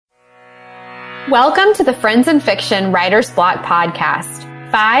Welcome to the Friends in Fiction Writer's Block podcast.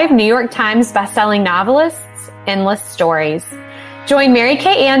 5 New York Times bestselling novelists, endless stories. Join Mary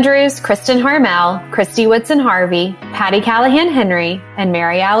Kay Andrews, Kristen Harmel, Christy Woodson Harvey, Patti Callahan Henry, and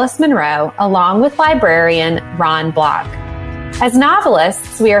Mary Alice Monroe, along with librarian Ron Block. As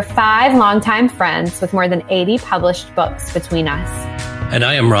novelists, we are 5 longtime friends with more than 80 published books between us. And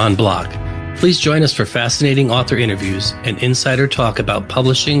I am Ron Block. Please join us for fascinating author interviews and insider talk about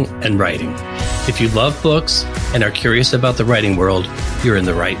publishing and writing. If you love books and are curious about the writing world, you're in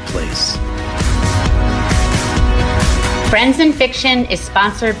the right place. Friends in Fiction is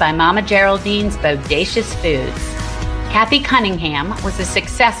sponsored by Mama Geraldine's Bodacious Foods. Kathy Cunningham was a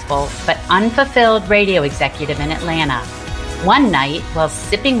successful but unfulfilled radio executive in Atlanta. One night, while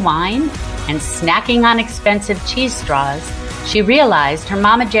sipping wine and snacking on expensive cheese straws, she realized her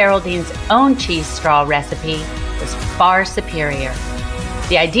Mama Geraldine's own cheese straw recipe was far superior.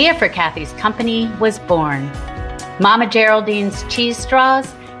 The idea for Kathy's company was born. Mama Geraldine's cheese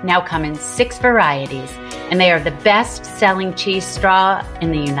straws now come in 6 varieties, and they are the best-selling cheese straw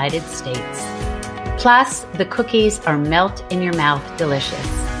in the United States. Plus, the cookies are melt-in-your-mouth delicious.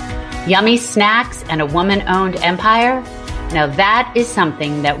 Yummy snacks and a woman-owned empire? Now that is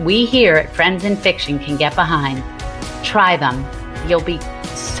something that we here at Friends in Fiction can get behind. Try them. You'll be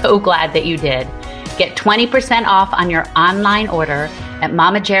so glad that you did. Get 20% off on your online order at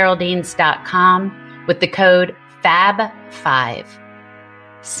mamageraldines.com with the code FAB5.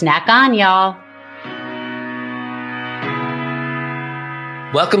 Snack on, y'all.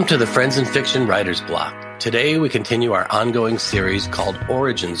 Welcome to the Friends in Fiction Writer's Block. Today, we continue our ongoing series called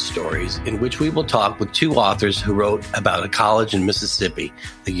Origin Stories, in which we will talk with 2 authors who wrote about a college in Mississippi,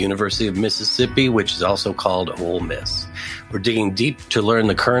 the University of Mississippi, which is also called Ole Miss. We're digging deep to learn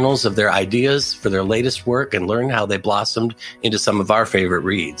the kernels of their ideas for their latest work and learn how they blossomed into some of our favorite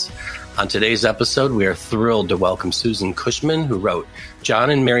reads. On today's episode, we are thrilled to welcome Susan Cushman, who wrote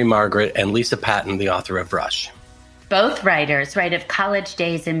John and Mary Margaret, and Lisa Patton, the author of Rush. Both writers write of college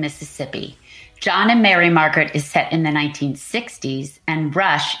days in Mississippi. John and Mary Margaret is set in the 1960s and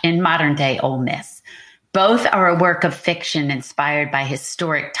Rush in modern-day Ole Miss. Both are a work of fiction inspired by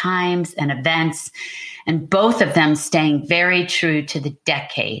historic times and events, and both of them staying very true to the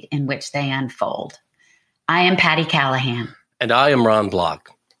decade in which they unfold. I am Patti Callahan. And I am Ron Block.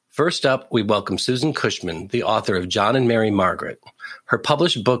 First up, we welcome Susan Cushman, the author of John and Mary Margaret. Her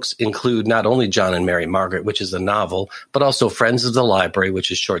published books include not only John and Mary Margaret, which is a novel, but also Friends of the Library,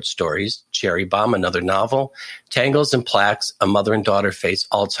 which is short stories, Cherry Bomb, another novel, Tangles and Plaques, A Mother and Daughter Face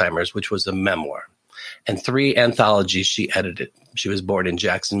Alzheimer's, which was a memoir, and 3 anthologies she edited. She was born in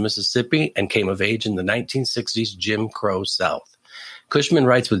Jackson, Mississippi, and came of age in the 1960s Jim Crow South. Cushman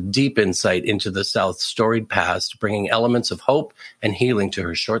writes with deep insight into the South's storied past, bringing elements of hope and healing to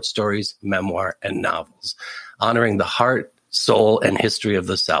her short stories, memoir, and novels, honoring the heart, soul, and history of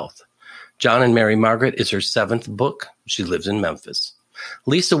the South. John and Mary Margaret is her 7th book. She lives in Memphis.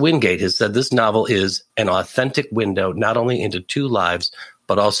 Lisa Wingate has said this novel is an authentic window not only into 2 lives,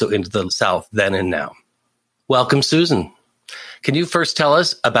 but also into the South then and now. Welcome, Susan. Can you first tell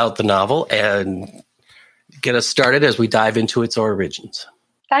us about the novel and get us started as we dive into its origins?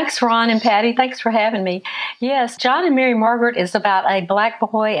 Thanks, Ron and Patti. Thanks for having me. Yes, John and Mary Margaret is about a black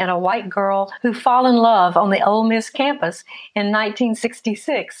boy and a white girl who fall in love on the Ole Miss campus in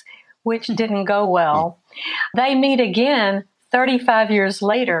 1966, which didn't go well. They meet again 35 years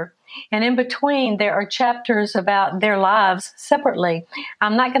later, and in between there are chapters about their lives separately.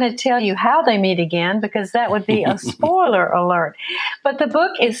 I'm not going to tell you how they meet again because that would be a spoiler alert. But the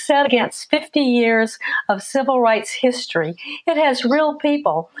book is set against 50 years of civil rights history. It has real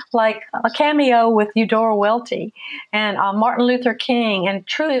people, like a cameo with Eudora Welty and Martin Luther King, and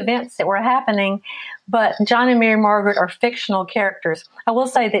true events that were happening. But John and Mary Margaret are fictional characters. I will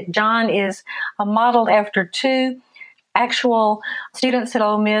say that John is modeled after 2 actual students at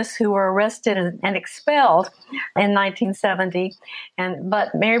Ole Miss who were arrested and expelled in 1970.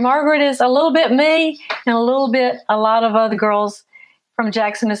 But Mary Margaret is a little bit me and a little bit a lot of other girls from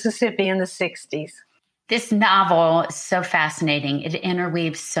Jackson, Mississippi in the 60s. This novel is so fascinating. It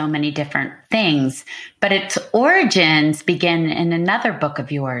interweaves so many different things, but its origins begin in another book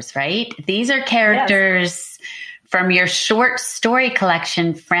of yours, right? These are characters from your short story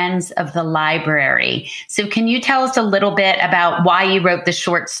collection, Friends of the Library. So can you tell us a little bit about why you wrote the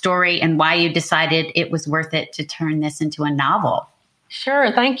short story and why you decided it was worth it to turn this into a novel?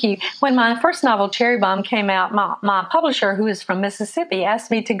 Sure, thank you. When my first novel, Cherry Bomb, came out, my publisher, who is from Mississippi, asked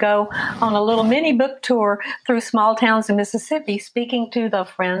me to go on a little mini book tour through small towns in Mississippi, speaking to the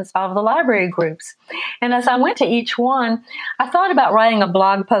Friends of the Library groups. And as I went to each one, I thought about writing a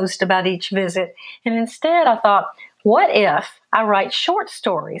blog post about each visit. And instead, I thought, what if I write short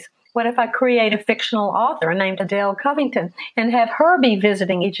stories? What if I create a fictional author named Adele Covington and have her be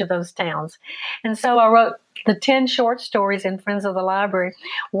visiting each of those towns? And so I wrote the 10 short stories in Friends of the Library.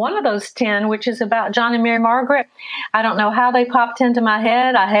 One of those 10, which is about John and Mary Margaret, I don't know how they popped into my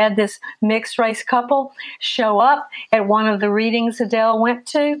head. I had this mixed race couple show up at one of the readings Adele went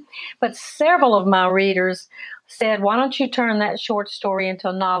to, but several of my readers said, why don't you turn that short story into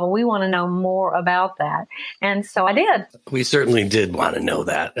a novel? We want to know more about that. And so I did. We certainly did want to know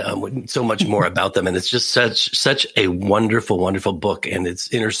that, so much more about them. And it's just such a wonderful, wonderful book. And it's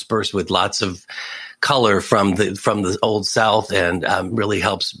interspersed with lots of color from the Old South, and really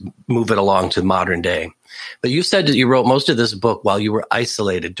helps move it along to modern day. But you said that you wrote most of this book while you were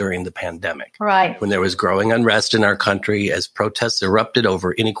isolated during the pandemic. Right. When there was growing unrest in our country as protests erupted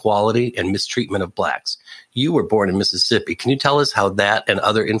over inequality and mistreatment of blacks. You were born in Mississippi. Can you tell us how that and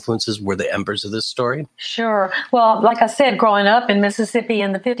other influences were the embers of this story? Sure. Well, like I said, growing up in Mississippi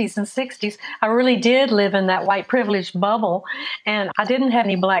in the 50s and 60s, I really did live in that white privilege bubble. And I didn't have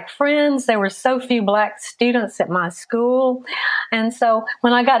any black friends. There were so few black students at my school. And so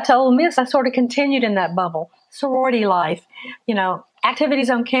when I got to Ole Miss, I sort of continued in that bubble. Sorority life, activities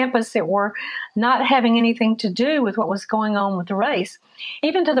on campus that were not having anything to do with what was going on with the race,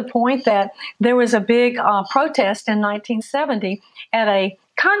 even to the point that there was a big protest in 1970 at a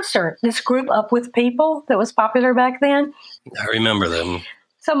concert, this group Up With People that was popular back then. I remember them.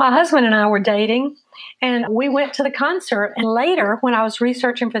 So my husband and I were dating, and we went to the concert. And later, when I was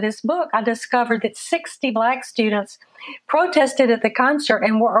researching for this book, I discovered that 60 black students protested at the concert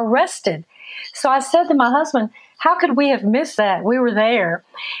and were arrested. So I said to my husband, how could we have missed that? We were there.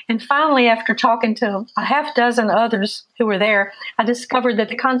 And finally, after talking to a half dozen others who were there, I discovered that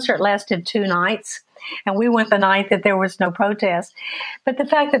the concert lasted 2 nights. And we went the night that there was no protest. But the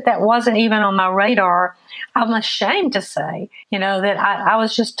fact that that wasn't even on my radar, I'm ashamed to say, that I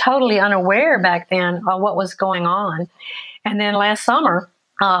was just totally unaware back then of what was going on. And then last summer,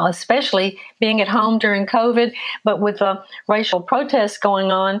 especially being at home during COVID, but with the racial protests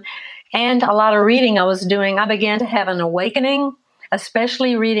going on and a lot of reading I was doing, I began to have an awakening,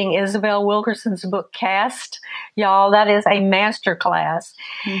 especially reading Isabel Wilkerson's book, Caste. Y'all, that is a master class.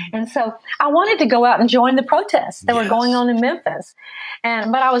 Mm-hmm. And so I wanted to go out and join the protests that were going on in Memphis.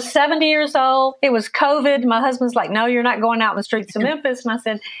 But I was 70 years old. It was COVID. My husband's like, no, you're not going out in the streets of Memphis. And I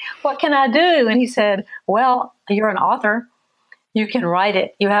said, what can I do? And he said, well, you're an author. You can write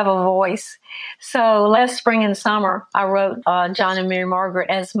it. You have a voice. So last spring and summer, I wrote John and Mary Margaret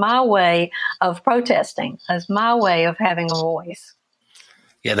as my way of protesting, as my way of having a voice.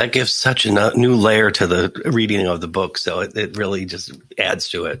 Yeah, that gives such a new layer to the reading of the book. So it really just adds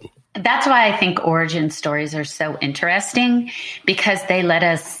to it. That's why I think origin stories are so interesting, because they let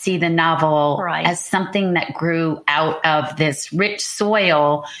us see the novel as something that grew out of this rich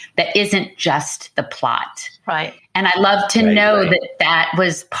soil that isn't just the plot. Right. And I love to know that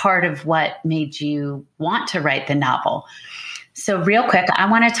was part of what made you want to write the novel. So real quick, I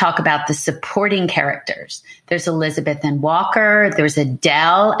want to talk about the supporting characters. There's Elizabeth and Walker. There's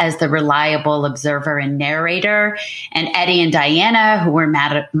Adele as the reliable observer and narrator, and Eddie and Diana, who were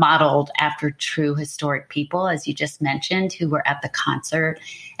modeled after true historic people, as you just mentioned, who were at the concert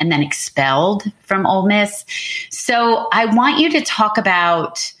and then expelled from Ole Miss. So I want you to talk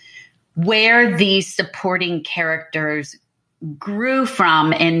about where these supporting characters grew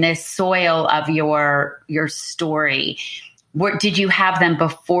from in this soil of your story. Did you have them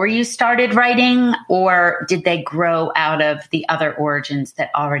before you started writing, or did they grow out of the other origins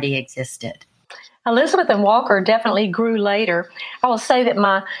that already existed? Elizabeth and Walker definitely grew later. I will say that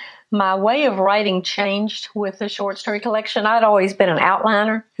my way of writing changed with the short story collection. I'd always been an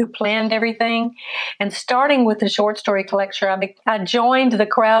outliner who planned everything. And starting with the short story collection, I joined the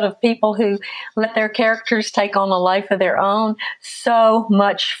crowd of people who let their characters take on a life of their own. So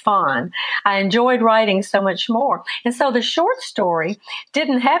much fun. I enjoyed writing so much more. And so the short story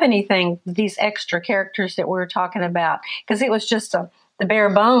didn't have anything, these extra characters that we were talking about, because it was just the bare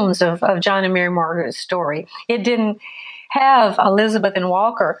bones of John and Mary Margaret's story. It didn't have Elizabeth and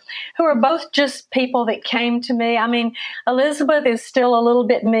Walker, who are both just people that came to me. I mean, Elizabeth is still a little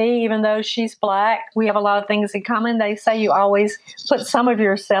bit me, even though she's Black. We have a lot of things in common. They say you always put some of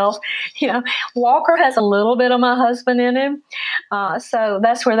yourself. Walker has a little bit of my husband in him. So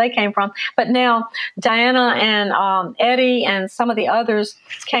that's where they came from. But now Diana and Eddie and some of the others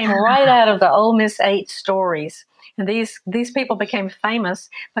came right out of the Ole Miss 8 stories. And these people became famous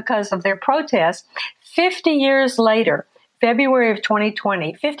because of their protest. 50 years later, February of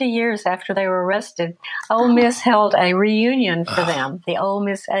 2020, 50 years after they were arrested, Ole Miss held a reunion for them, the Ole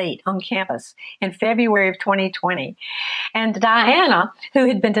Miss 8 on campus in February of 2020. And Diana, who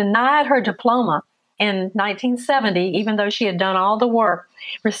had been denied her diploma in 1970, even though she had done all the work,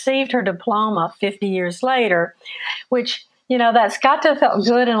 received her diploma 50 years later, which, that's got to have felt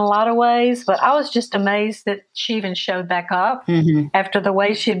good in a lot of ways, but I was just amazed that she even showed back up after the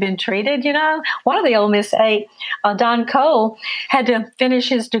way she'd been treated. One of the Ole Miss 8, Don Cole, had to finish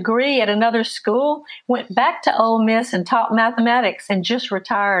his degree at another school, went back to Ole Miss and taught mathematics and just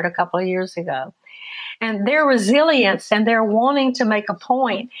retired a couple of years ago. And their resilience and their wanting to make a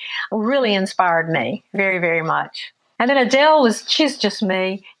point really inspired me very, very much. And then Adele she's just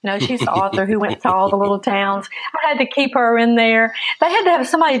me. She's the author who went to all the little towns. I had to keep her in there. They had to have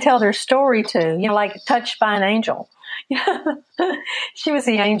somebody tell their story to, like Touched by an Angel. She was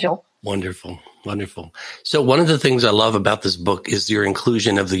the angel. Wonderful. Wonderful. So one of the things I love about this book is your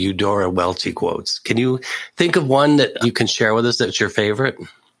inclusion of the Eudora Welty quotes. Can you think of one that you can share with us that's your favorite?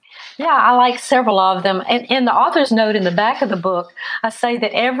 Yeah, I like several of them. And in the author's note in the back of the book, I say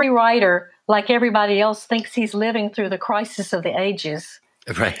that every writer, like everybody else, thinks he's living through the crisis of the ages.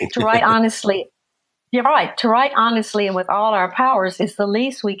 Right. To write honestly. You're right. To write honestly and with all our powers is the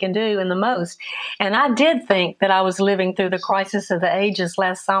least we can do and the most. And I did think that I was living through the crisis of the ages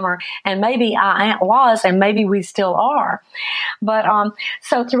last summer, and maybe I was, and maybe we still are. But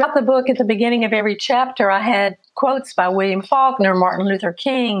so throughout the book, at the beginning of every chapter, I had quotes by William Faulkner, Martin Luther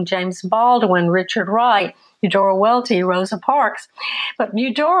King, James Baldwin, Richard Wright, Eudora Welty, Rosa Parks. But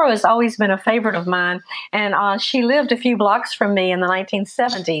Eudora has always been a favorite of mine, and she lived a few blocks from me in the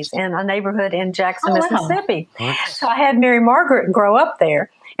 1970s in a neighborhood in Jackson, Mississippi. Wow. So I had Mary Margaret grow up there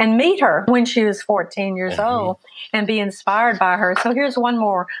and meet her when she was 14 years old and be inspired by her. So here's one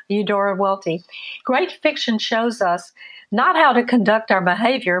more, Eudora Welty. Great fiction shows us not how to conduct our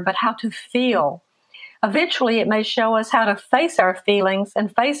behavior, but how to feel. Eventually, it may show us how to face our feelings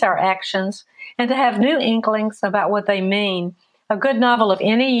and face our actions and to have new inklings about what they mean. A good novel of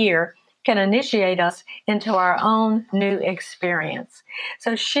any year can initiate us into our own new experience.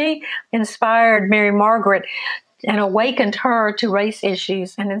 So she inspired Mary Margaret and awakened her to race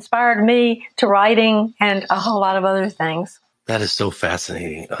issues and inspired me to writing and a whole lot of other things. That is so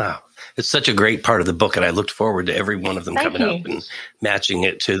fascinating. Wow. It's such a great part of the book, and I looked forward to every one of them coming up and matching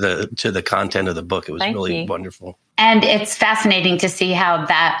it to the content of the book. It was really wonderful. And it's fascinating to see how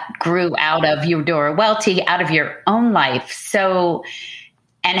that grew out of Eudora Welty, out of your own life. So,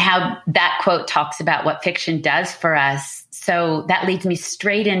 and how that quote talks about what fiction does for us. So that leads me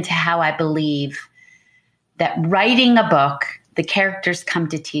straight into how I believe that writing a book, the characters come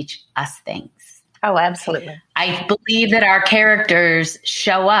to teach us things. Oh, absolutely. I believe that our characters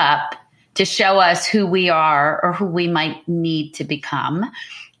show up to show us who we are or who we might need to become,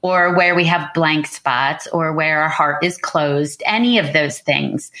 or where we have blank spots, or where our heart is closed, any of those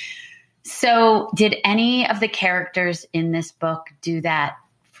things. So did any of the characters in this book do that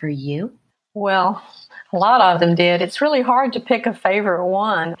for you? Well, a lot of them did. It's really hard to pick a favorite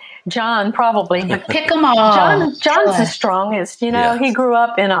one. John, probably. Pick them all. John's the strongest. He grew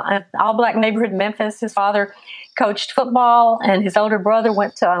up in an all-black neighborhood in Memphis. His father coached football, and his older brother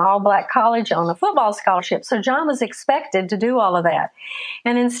went to an all-black college on a football scholarship. So John was expected to do all of that.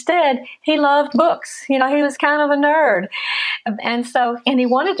 And instead, he loved books. He was kind of a nerd. And he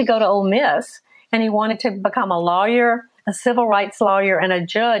wanted to go to Ole Miss, and he wanted to become a lawyer, a civil rights lawyer, and a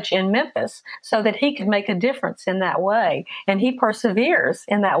judge in Memphis so that he could make a difference in that way. And he perseveres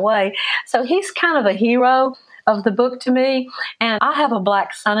in that way. So he's kind of a hero of the book to me. And I have a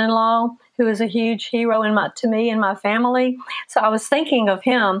black son-in-law who is a huge hero to me and my family. So I was thinking of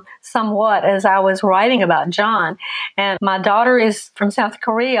him somewhat as I was writing about John. And my daughter is from South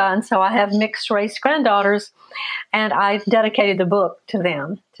Korea, and so I have mixed race granddaughters. And I dedicated the book to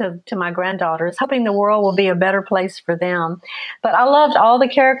them, to my granddaughters, hoping the world will be a better place for them. But I loved all the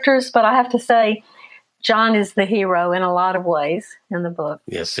characters, but I have to say, John is the hero in a lot of ways in the book.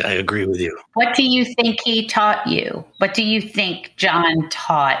 Yes, I agree with you. What do you think he taught you? What do you think John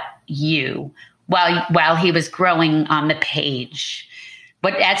taught you while he was growing on the page?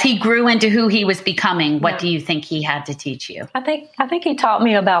 But as he grew into who he was becoming, what do you think he had to teach you? I think he taught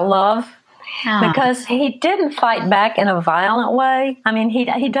me about love. Because he didn't fight back in a violent way. I mean,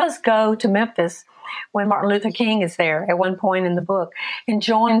 he does go to Memphis when Martin Luther King is there at one point in the book and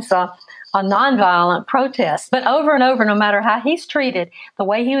joins a nonviolent protest. But over and over, no matter how he's treated, the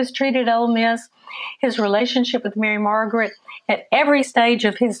way he was treated at Ole Miss, his relationship with Mary Margaret, at every stage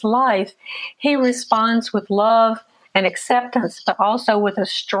of his life, he responds with love and acceptance, but also with a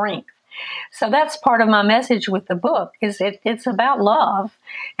strength. So that's part of my message with the book, is it's about love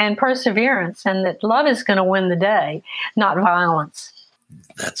and perseverance, and that love is going to win the day, not violence.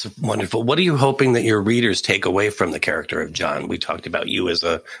 That's wonderful. What are you hoping that your readers take away from the character of John? We talked about you as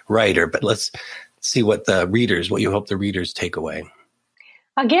a writer, but let's see what you hope the readers take away.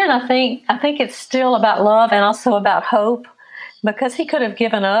 Again, I think it's still about love and also about hope. Because he could have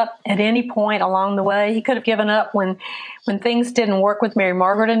given up at any point along the way. He could have given up when things didn't work with Mary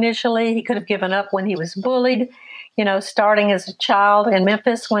Margaret initially. He could have given up when he was bullied, starting as a child in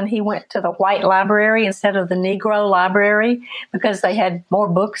Memphis when he went to the white library instead of the Negro library because they had more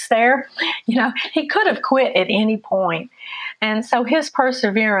books there. He could have quit at any point. And so his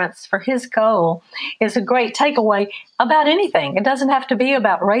perseverance for his goal is a great takeaway about anything. It doesn't have to be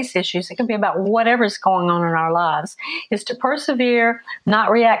about race issues. It can be about whatever's going on in our lives, is to persevere,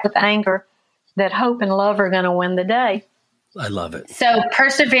 not react with anger, that hope and love are going to win the day. I love it. So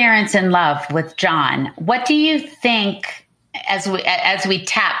perseverance and love with John. What do you think, as we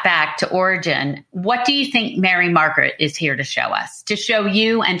tap back to origin, what do you think Mary Margaret is here to show us, to show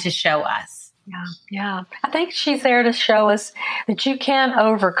you and to show us? Yeah. I think she's there to show us that you can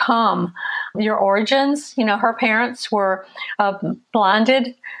overcome your origins. Her parents were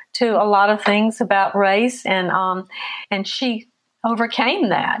blinded to a lot of things about race, and she overcame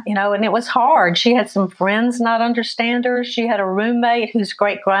that, and it was hard. She had some friends not understand her. She had a roommate whose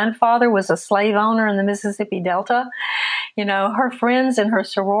great-grandfather was a slave owner in the Mississippi Delta. Her friends in her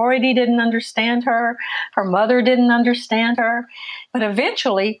sorority didn't understand her. Her mother didn't understand her. But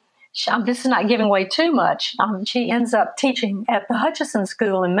eventually, this is not giving away too much. She ends up teaching at the Hutchinson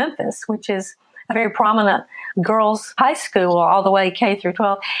School in Memphis, which is a very prominent girls' high school all the way K through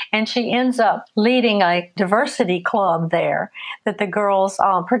 12. And she ends up leading a diversity club there that the girls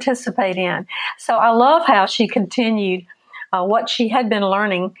participate in. So I love how she continued what she had been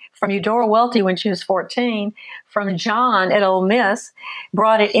learning from Eudora Welty when she was 14, from John at Ole Miss,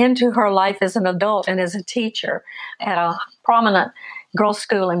 brought it into her life as an adult and as a teacher at a prominent girls'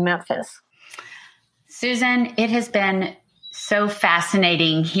 school in Memphis. Susan, it has been so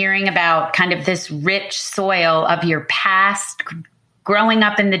fascinating hearing about kind of this rich soil of your past, growing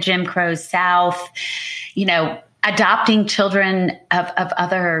up in the Jim Crow South, adopting children of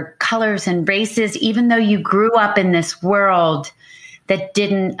other colors and races, even though you grew up in this world that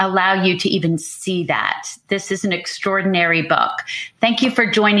didn't allow you to even see that. This is an extraordinary book. Thank you for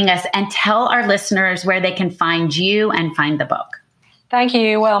joining us, and tell our listeners where they can find you and find the book. Thank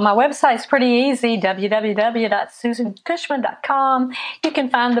you. Well, my website's pretty easy, www.susancushman.com. You can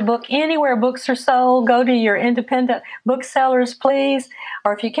find the book anywhere books are sold. Go to your independent booksellers, please.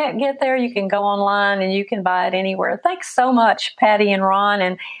 Or if you can't get there, you can go online and you can buy it anywhere. Thanks so much, Patti and Ron.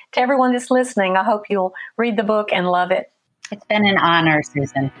 And to everyone that's listening, I hope you'll read the book and love it. It's been an honor,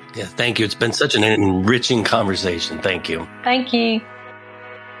 Susan. Yeah, thank you. It's been such an enriching conversation. Thank you. Thank you.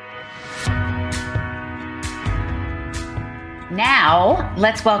 Now,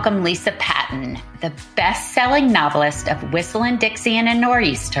 let's welcome Lisa Patton, the best-selling novelist of Whistlin' Dixie and a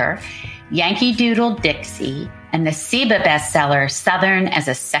Nor'easter, Yankee Doodle Dixie, and the SIBA bestseller Southern as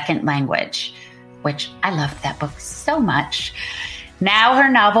a Second Language, which I loved that book so much. Now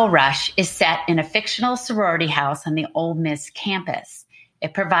her novel Rush is set in a fictional sorority house on the Ole Miss campus.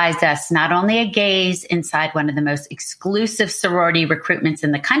 It provides us not only a gaze inside one of the most exclusive sorority recruitments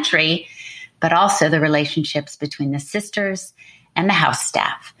in the country, but also the relationships between the sisters and the house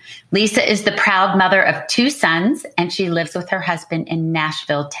staff. Lisa is the proud mother of 2 sons, and she lives with her husband in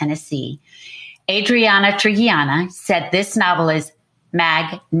Nashville, Tennessee. Adriana Trigiana said this novel is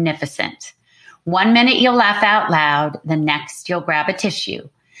magnificent. 1 minute you'll laugh out loud, the next you'll grab a tissue.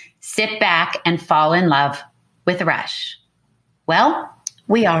 Sit back and fall in love with Rush. Well,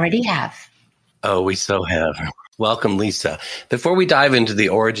 we already have. Oh, we so have. Welcome, Lisa. Before we dive into the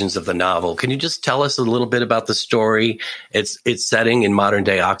origins of the novel, can you just tell us a little bit about the story? It's setting in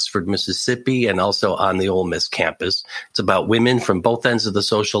modern-day Oxford, Mississippi, and also on the Ole Miss campus. It's about women from both ends of the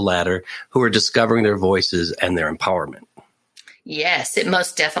social ladder who are discovering their voices and their empowerment. Yes, it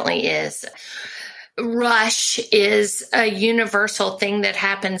most definitely is. Rush is a universal thing that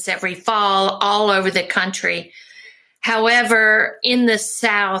happens every fall all over the country. However, in the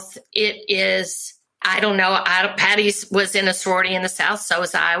South, it is, I don't know, Patti was in a sorority in the South, so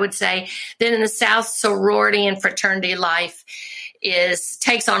was I would say. Then in the South, sorority and fraternity life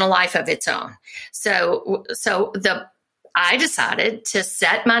takes on a life of its own. So I decided to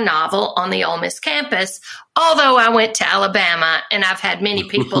set my novel on the Ole Miss campus, although I went to Alabama, and I've had many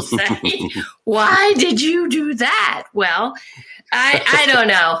people say, why did you do that? Well, I don't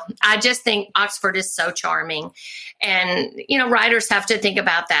know. I just think Oxford is so charming. And, writers have to think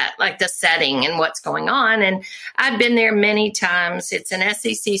about that, like the setting and what's going on. And I've been there many times. It's an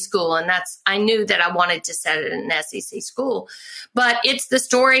SEC school, and I knew that I wanted to set it in an SEC school. But it's the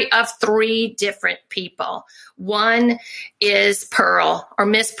story of 3 different people. One is Pearl, or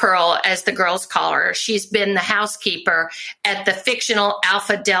Miss Pearl, as the girls call her. She's been the housekeeper at the fictional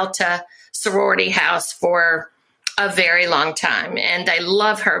Alpha Delta sorority house for a very long time, and they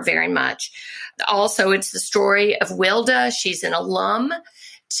love her very much. Also, it's the story of Wilda. She's an alum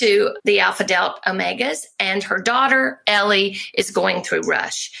to the Alpha Delta Omegas, and her daughter, Ellie, is going through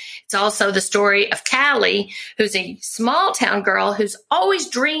Rush. It's also the story of Callie, who's a small town girl who's always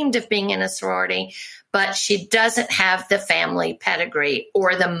dreamed of being in a sorority, but she doesn't have the family pedigree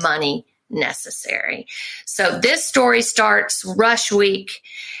or the money necessary. So this story starts Rush Week,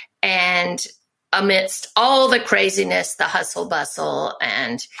 and amidst all the craziness, the hustle bustle,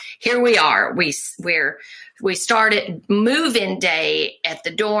 and here we are. We started move-in day at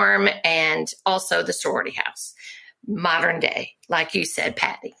the dorm and also the sorority house, modern day, like you said,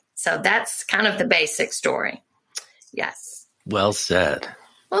 Patti. So that's kind of the basic story. Yes. Well said.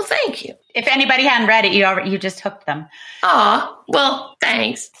 Well, thank you. If anybody hadn't read it, you just hooked them. Oh, well,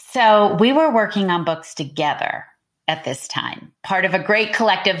 thanks. So we were working on books together at this time, part of a great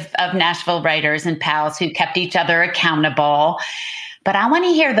collective of Nashville writers and pals who kept each other accountable. But I want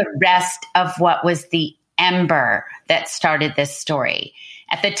to hear the rest of what was the ember that started this story.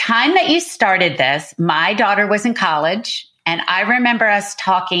 At the time that you started this, my daughter was in college, and I remember us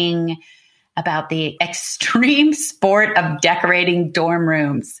talking about the extreme sport of decorating dorm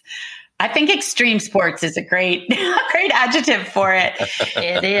rooms. I think extreme sports is a great adjective for it.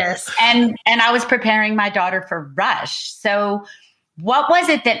 It is. And I was preparing my daughter for Rush. So what was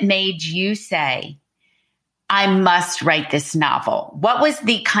it that made you say, I must write this novel? What was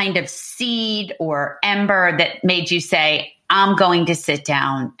the kind of seed or ember that made you say, I'm going to sit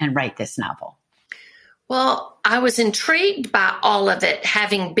down and write this novel? Well, I was intrigued by all of it,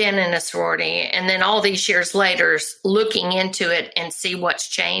 having been in a sorority, and then all these years later, looking into it and see what's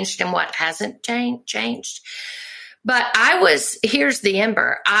changed and what hasn't changed. But here's the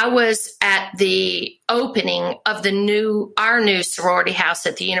ember. I was at the opening of our new sorority house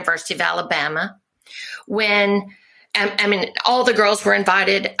at the University of Alabama when, all the girls were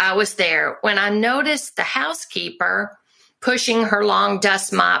invited. I was there when I noticed the housekeeper pushing her long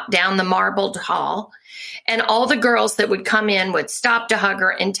dust mop down the marbled hall. And all the girls that would come in would stop to hug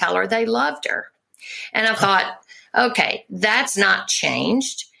her and tell her they loved her. And I thought, okay, that's not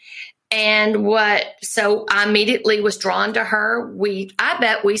changed. So I immediately was drawn to her. I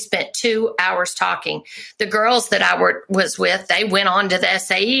bet we spent 2 hours talking. The girls that I was with, they went on to the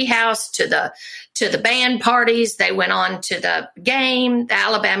SAE house, to the band parties. They went on to the game, the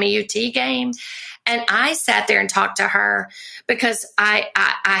Alabama UT game. And I sat there and talked to her because I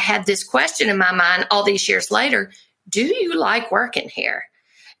had this question in my mind all these years later. Do you like working here?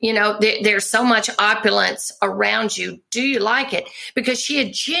 There's so much opulence around you. Do you like it? Because she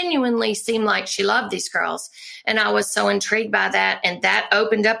had genuinely seemed like she loved these girls. And I was so intrigued by that. And that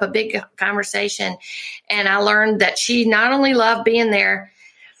opened up a big conversation. And I learned that she not only loved being there,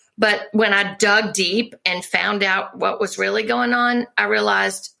 but when I dug deep and found out what was really going on, I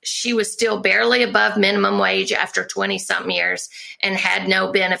realized she was still barely above minimum wage after 20-something years and had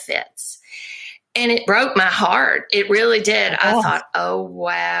no benefits. And it broke my heart. It really did. I thought, oh,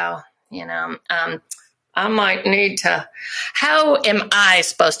 wow, I might need to, how am I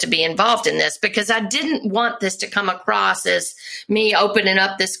supposed to be involved in this? Because I didn't want this to come across as me opening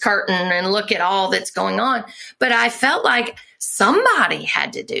up this curtain and look at all that's going on. But I felt like somebody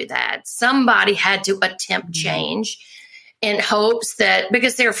had to do that. Somebody had to attempt change in hopes that,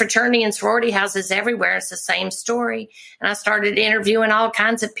 because there are fraternity and sorority houses everywhere, it's the same story. And I started interviewing all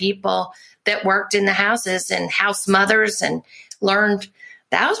kinds of people that worked in the houses and house mothers, and learned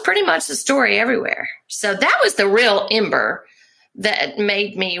that was pretty much the story everywhere. So that was the real ember that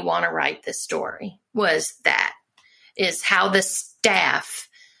made me want to write this story, is how the staff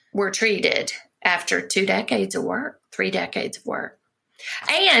were treated after 2 decades of work, 3 decades of work.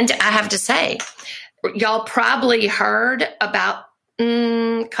 And I have to say, y'all probably heard about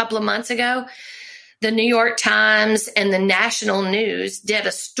a couple of months ago, the New York Times and the national news did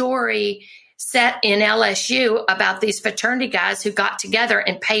a story set in LSU about these fraternity guys who got together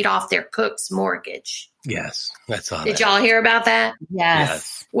and paid off their cook's mortgage. Yes, that's all. Did y'all hear about that?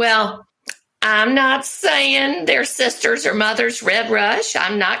 Yes. Well, I'm not saying their sisters or mothers read Rush.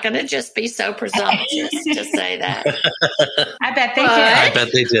 I'm not going to just be so presumptuous to say that. I bet they did. I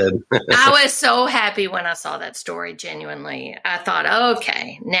bet they did. I was so happy when I saw that story, genuinely. I thought,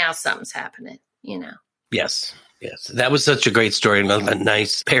 okay, now something's happening, Yes. That was such a great story and a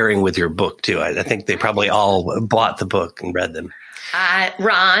nice pairing with your book, too. I think they probably all bought the book and read them.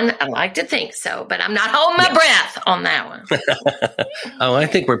 Ron, I like to think so, but I'm not holding my breath on that one. Oh, I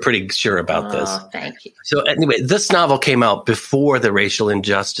think we're pretty sure about this. Oh, thank you. So anyway, this novel came out before the racial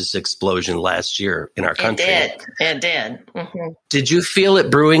injustice explosion last year in our country. It did. Mm-hmm. Did you feel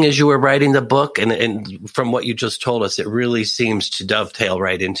it brewing as you were writing the book? And from what you just told us, it really seems to dovetail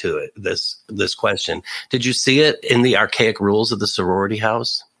right into it, this question. Did you see it in the archaic rules of the sorority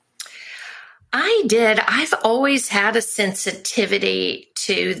house? I did. I've always had a sensitivity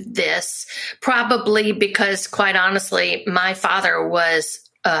to this, probably because, quite honestly, my father was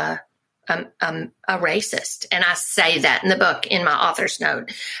a racist. And I say that in the book, in my author's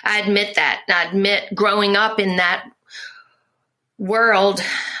note. I admit that. And I admit growing up in that world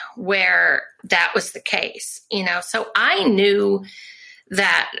where that was the case, So I knew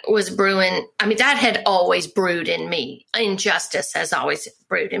that was brewing. I mean, that had always brewed in me. Injustice has always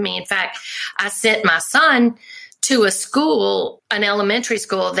brewed in me. In fact, I sent my son to a school, an elementary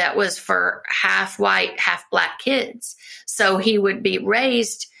school that was for half white, half black kids. So he would be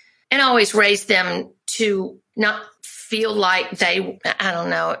raised and always raised them to not feel like they, I don't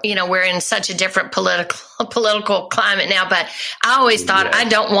know, we're in such a different political climate now, but I always thought I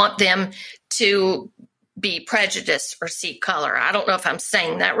don't want them to be prejudiced or see color. I don't know if I'm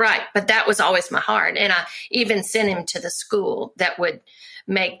saying that right, but that was always my heart. And I even sent him to the school that would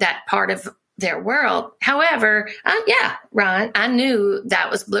make that part of their world. However, Ron, I knew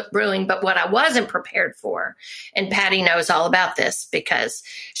that was brewing, but what I wasn't prepared for, and Patti knows all about this because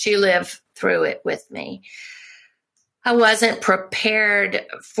she lived through it with me. I wasn't prepared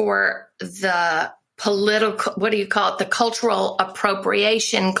for the political, the cultural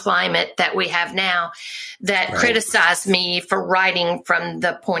appropriation climate that we have now that criticized me for writing from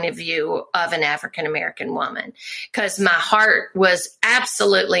the point of view of an African-American woman, because my heart was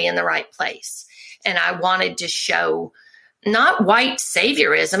absolutely in the right place. And I wanted to show not white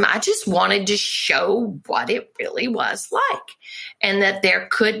saviorism. I just wanted to show what it really was like and that there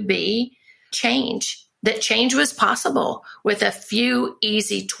could be change, that change was possible with a few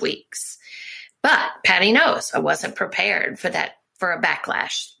easy tweaks. But Patti knows I wasn't prepared for a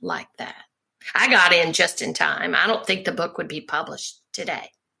backlash like that. I got in just in time. I don't think the book would be published today.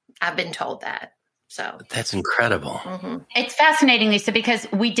 I've been told that. So that's incredible. Mm-hmm. It's fascinating, Lisa, because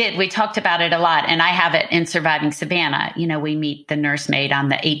we talked about it a lot, and I have it in Surviving Savannah. We meet the nursemaid on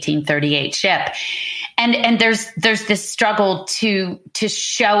the 1838 ship. And there's this struggle to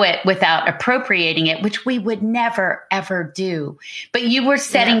show it without appropriating it, which we would never, ever do. But you were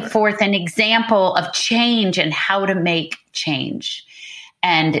setting forth an example of change and how to make change.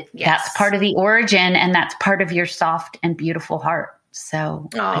 And that's part of the origin, and that's part of your soft and beautiful heart. So,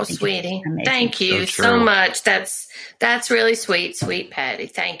 sweetie, thank you so much. That's really sweet, Patti.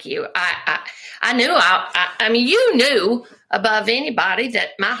 Thank you. I knew, I mean, you knew above anybody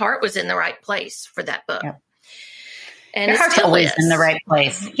that my heart was in the right place for that book. Yep. And your heart's always in the right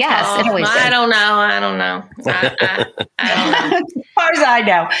place. Yes, it always is. I don't know. I don't know. As far as I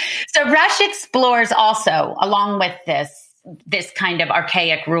know. So Rush explores also, along with this kind of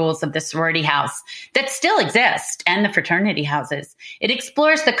archaic rules of the sorority house that still exist and the fraternity houses. It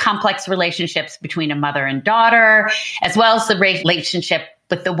explores the complex relationships between a mother and daughter, as well as the relationship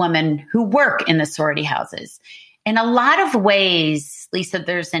with the women who work in the sorority houses. In a lot of ways, Lisa,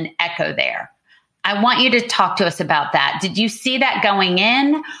 there's an echo there. I want you to talk to us about that. Did you see that going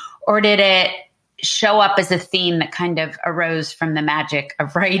in, or did it show up as a theme that kind of arose from the magic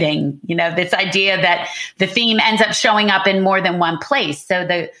of writing? This idea that the theme ends up showing up in more than one place. So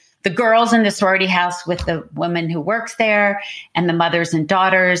the girls in the sorority house with the woman who works there, and the mothers and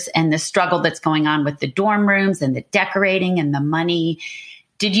daughters, and the struggle that's going on with the dorm rooms and the decorating and the money.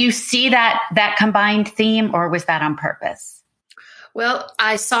 Did you see that combined theme, or was that on purpose? Well,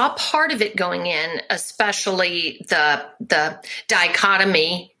 I saw part of it going in, especially the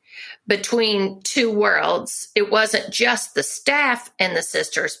dichotomy between two worlds. It wasn't just the staff and the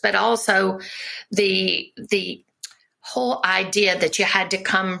sisters, but also the whole idea that you had to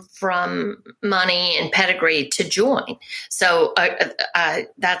come from money and pedigree to join. So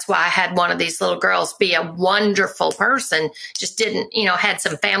that's why I had one of these little girls be a wonderful person, just didn't, had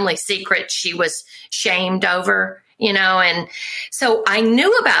some family secrets she was shamed over, and so I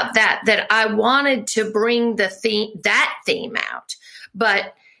knew about that I wanted to bring that theme out.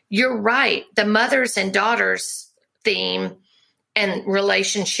 But you're right, the mothers and daughters theme and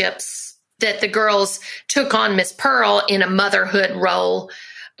relationships that the girls took on Miss Pearl in a motherhood role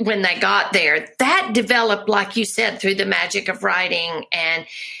when they got there, that developed, like you said, through the magic of writing. And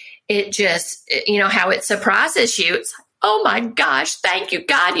it just, how it surprises you. It's like, oh my gosh, thank you,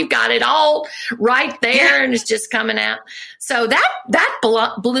 God, you got it all right there. And it's just coming out. So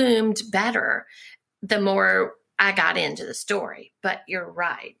that bloomed better the more I got into the story. But you're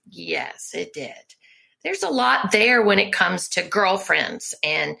right. Yes, it did. There's a lot there when it comes to girlfriends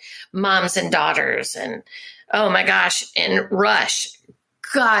and moms and daughters and, oh my gosh, and Rush.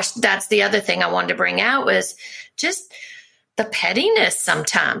 Gosh, that's the other thing I wanted to bring out was just the pettiness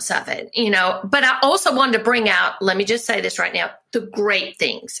sometimes of it, But I also wanted to bring out, let me just say this right now, the great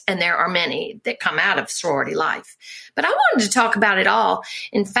things. And there are many that come out of sorority life. But I wanted to talk about it all.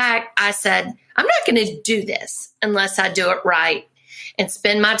 In fact, I said, I'm not going to do this unless I do it right and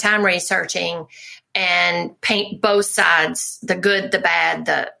spend my time researching and paint both sides, the good, the bad,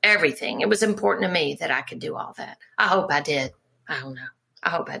 the everything. It was important to me that I could do all that. I hope I did. I don't know. I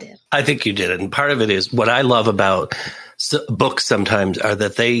hope I did. I think you did. And part of it is what I love about books sometimes are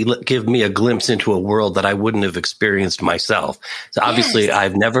that they give me a glimpse into a world that I wouldn't have experienced myself. So obviously yes.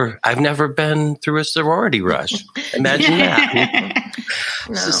 I've never been through a sorority rush. Imagine that.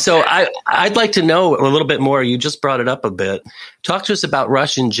 No. So I'd like to know a little bit more. You just brought it up a bit. Talk to us about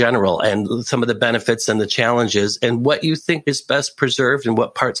Rush in general and some of the benefits and the challenges and what you think is best preserved and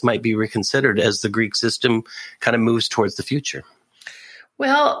what parts might be reconsidered as the Greek system kind of moves towards the future.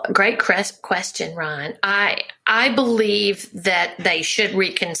 Well, great question, Ron. I believe that they should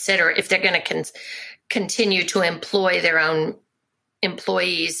reconsider if they're going to continue to employ their own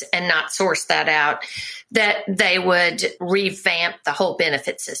employees and not source that out, that they would revamp the whole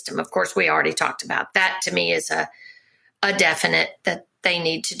benefit system. Of course, we already talked about that. To me is a definite that they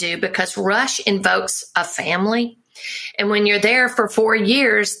need to do because Rush invokes a family. And when you're there for 4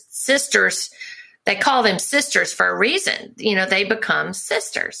 years, sisters, they call them sisters for a reason. They become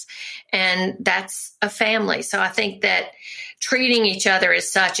sisters and that's a family. So I think that treating each other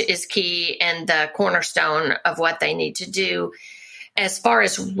as such is key and the cornerstone of what they need to do. As far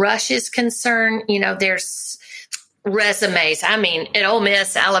as Rush is concerned, there's resumes. I mean, at Ole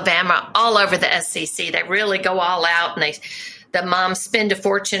Miss, Alabama, all over the SEC, they really go all out and the moms spend a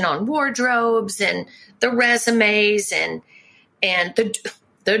fortune on wardrobes and the resumes and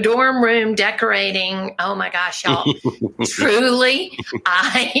the dorm room decorating. Oh my gosh, y'all. Truly,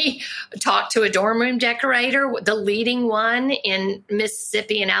 I talked to a dorm room decorator, the leading one in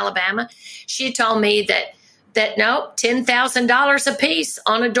Mississippi and Alabama. She told me that no, $10,000 a piece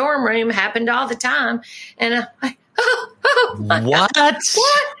on a dorm room happened all the time. And I'm like, what?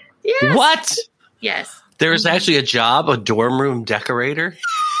 What? Yes. What? Yes. There's actually a job, a dorm room decorator?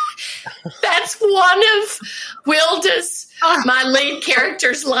 That's one of Wilda's, my lead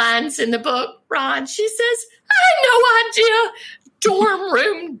character's lines in the book, Ron. She says, I had no idea dorm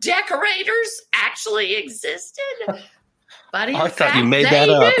room decorators actually existed. But I thought you made that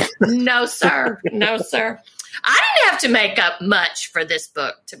up. No, sir. No, sir. I didn't have to make up much for this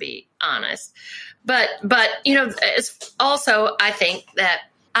book, to be honest. But it's also, I think that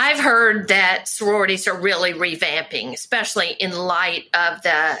I've heard that sororities are really revamping, especially in light of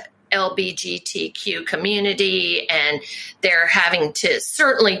the LGBTQ community, and they're having to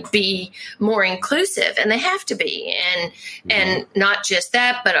certainly be more inclusive, and they have to be, and not just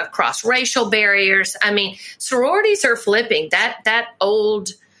that, but across racial barriers. I mean, sororities are flipping that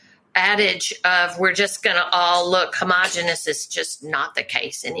old adage of we're just going to all look homogenous is just not the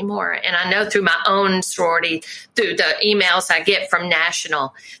case anymore. And I know through my own sorority, through the emails I get from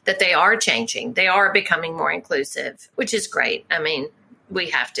National, that they are changing. They are becoming more inclusive, which is great. I mean, we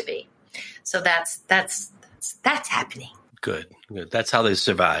have to be. So that's happening. Good. That's how they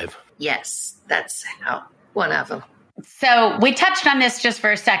survive. Yes, that's how one of them. So we touched on this just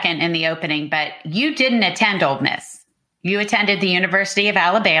for a second in the opening, but you didn't attend Ole Miss. You attended the University of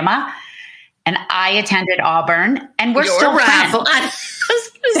Alabama, and I attended Auburn, and we're still rival. friends. I was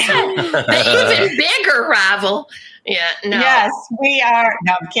going to say, the even bigger rival. Yeah, no. Yes, we are.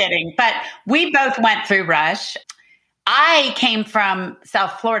 No, I'm kidding. But we both went through Rush. I came from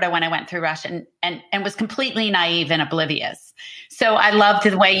South Florida when I went through Rush and was completely naive and oblivious. So I loved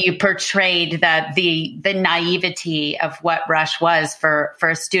the way you portrayed the naivety of what Rush was for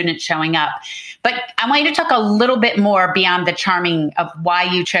a student showing up. But I want you to talk a little bit more beyond the charming of why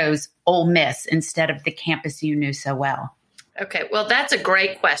you chose Ole Miss instead of the campus you knew so well. Okay, well, that's a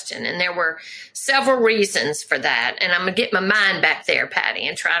great question. And there were several reasons for that. And I'm going to get my mind back there, Patti,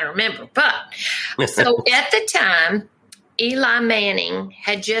 and try to remember. But so at the time, Eli Manning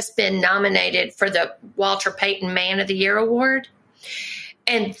had just been nominated for the Walter Payton Man of the Year Award.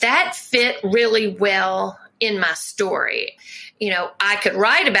 And that fit really well in my story. I could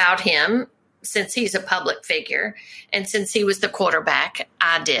write about him since he's a public figure. And since he was the quarterback,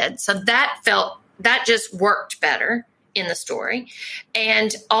 I did. So that just worked better in the story.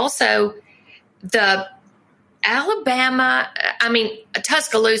 And also the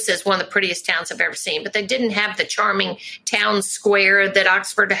Tuscaloosa is one of the prettiest towns I've ever seen, but they didn't have the charming town square that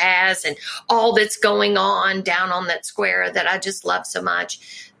Oxford has and all that's going on down on that square that I just love so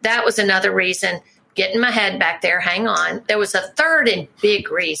much. That was another reason. Getting my head back there. Hang on. There was a third and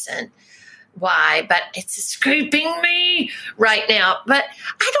big reason why, but it's escaping me right now. But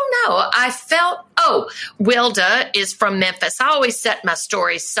I don't know. I felt, Wilda is from Memphis. I always set my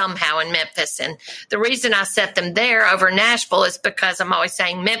stories somehow in Memphis. And the reason I set them there over Nashville is because I'm always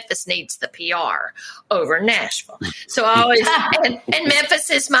saying Memphis needs the PR over Nashville. So I always, and Memphis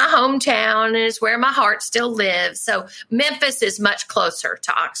is my hometown and is where my heart still lives. So Memphis is much closer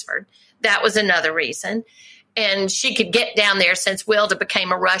to Oxford. That was another reason. And she could get down there since Wilda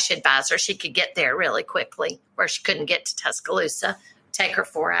became a Rush advisor. She could get there really quickly where she couldn't get to Tuscaloosa. Take her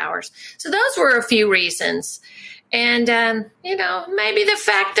 4 hours. So those were a few reasons. And, maybe the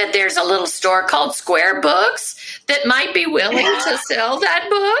fact that there's a little store called Square Books that might be willing to sell that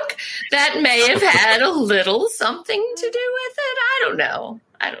book that may have had a little something to do with it. I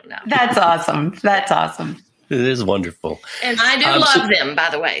don't know. That's awesome. It is wonderful. And I do love them, by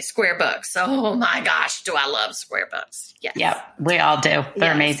the way, Square Books. Oh, my gosh, do I love Square Books. Yes. Yep, we all do.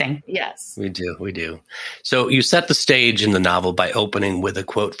 They're amazing. Yes. We do. So you set the stage in the novel by opening with a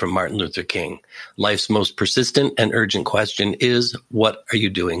quote from Martin Luther King. Life's most persistent and urgent question is, what are you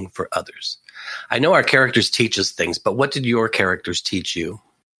doing for others? I know our characters teach us things, but what did your characters teach you?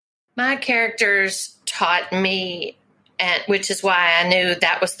 My characters taught me, and which is why I knew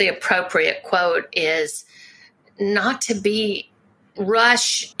that was the appropriate quote, is not to be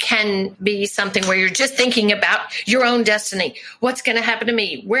Rush can be something where you're just thinking about your own destiny. What's going to happen to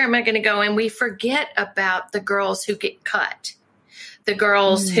me? Where am I going to go? And we forget about the girls who get cut, the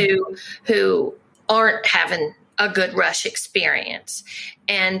girls who aren't having a good Rush experience.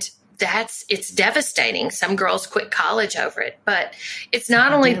 And it's devastating. Some girls quit college over it, but it's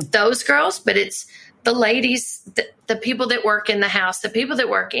not only those girls, but it's the ladies, the people that work in the house, the people that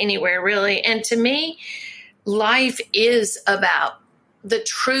work anywhere, really. And to me, life is about, the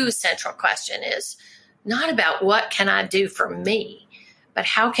true central question is not about what can I do for me, but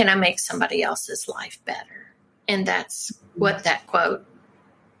how can I make somebody else's life better? And that's what that quote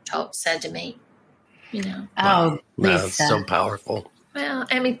said to me, Oh, Lisa. That's so powerful. Well,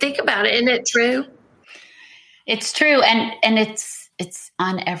 think about it. Isn't it true? It's true. And it's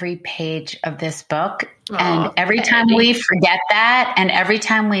on every page of this book. And every time we forget that, and every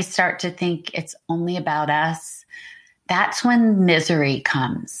time we start to think it's only about us, that's when misery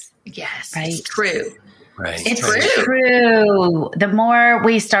comes. Yes, right? It's true. Right. It's true. The more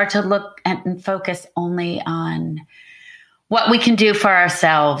we start to look and focus only on what we can do for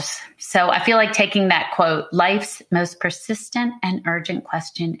ourselves. So I feel like taking that quote, life's most persistent and urgent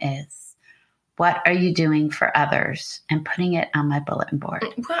question is, what are you doing for others? And putting it on my bulletin board.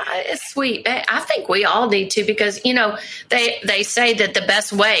 Well, it's sweet. I think we all need to, because, they say that the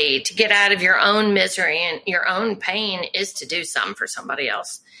best way to get out of your own misery and your own pain is to do something for somebody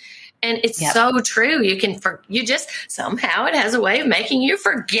else. And it's so true. You just, somehow it has a way of making you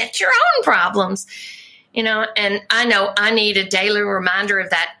forget your own problems, and I know I need a daily reminder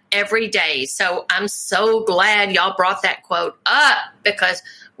of that every day. So I'm so glad y'all brought that quote up, because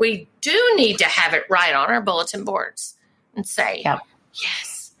we do need to have it right on our bulletin boards and say,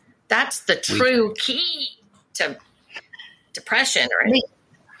 yes, that's the true key to depression.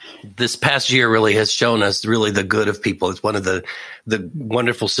 This past year really has shown us really the good of people. It's one of the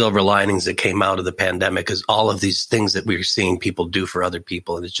wonderful silver linings that came out of the pandemic, is all of these things that we're seeing people do for other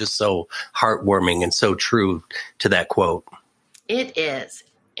people. And it's just so heartwarming and so true to that quote. It is.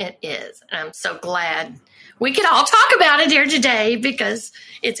 And I'm so glad we could all talk about it here today, because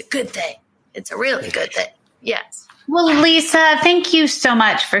it's a good thing. It's a really good thing. Yes. Well, Lisa, thank you so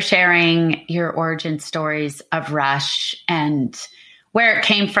much for sharing your origin stories of Rush and where it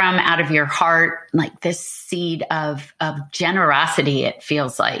came from out of your heart, like this seed of generosity, it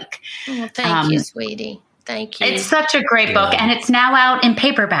feels like. Well, thank you, sweetie. Thank you. It's such a great book, and it's now out in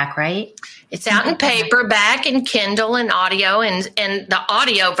paperback, right? It's out in paperback and Kindle and audio, and the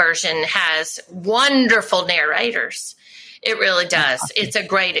audio version has wonderful narrators. It really does. Awesome. It's a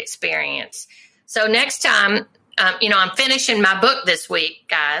great experience. So next time, I'm finishing my book this week,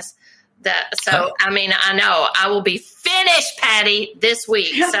 guys. I know I will be finished, Patti, this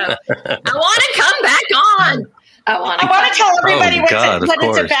week. So I want to come back on. I want to tell everybody what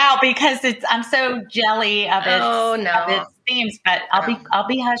it's about, because I'm so jelly of its themes. But I'll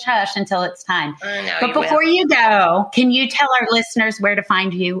be hush hush until it's time. But before you go, can you tell our listeners where to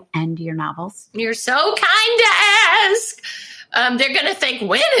find you and your novels? You're so kind to ask. They're going to think,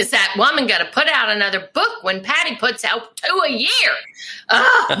 when is that woman going to put out another book when Patti puts out 2 a year?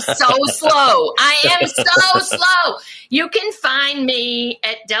 I'm so slow. I am so slow. You can find me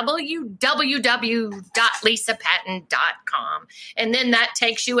at www.lisapatton.com. And then that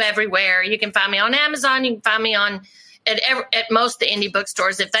takes you everywhere. You can find me on Amazon. You can find me at most of the indie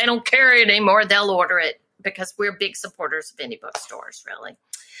bookstores. If they don't carry it anymore, they'll order it, because we're big supporters of indie bookstores, really.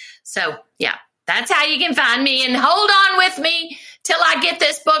 So, yeah. That's how you can find me, and hold on with me till I get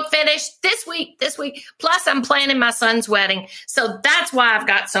this book finished this week. Plus, I'm planning my son's wedding. So that's why I've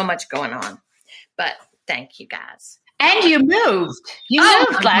got so much going on. But thank you, guys. And you moved. You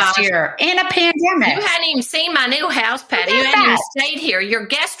moved last year in a pandemic. You hadn't even seen my new house, Patti. You hadn't even stayed here. Your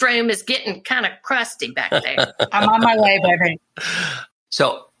guest room is getting kind of crusty back there. I'm on my way, baby.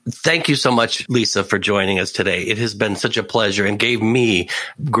 So thank you so much, Lisa, for joining us today. It has been such a pleasure and gave me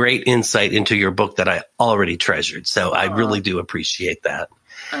great insight into your book that I already treasured. So I really do appreciate that.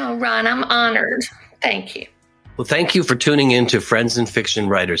 Oh, Ron, I'm honored. Thank you. Well, thank you for tuning in to Friends in Fiction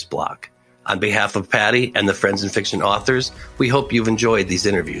Writer's Block. On behalf of Patti and the Friends in Fiction authors, we hope you've enjoyed these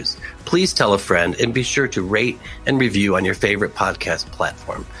interviews. Please tell a friend and be sure to rate and review on your favorite podcast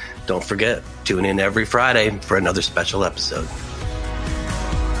platform. Don't forget, tune in every Friday for another special episode.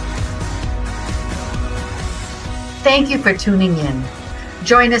 Thank you for tuning in.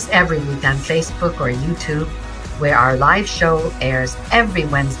 Join us every week on Facebook or YouTube, where our live show airs every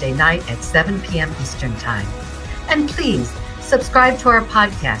Wednesday night at 7 p.m. Eastern Time. And please subscribe to our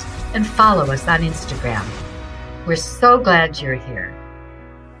podcast and follow us on Instagram. We're so glad you're here.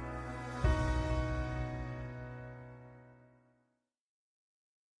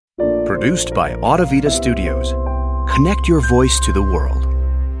 Produced by Audavita Studios. Connect your voice to the world.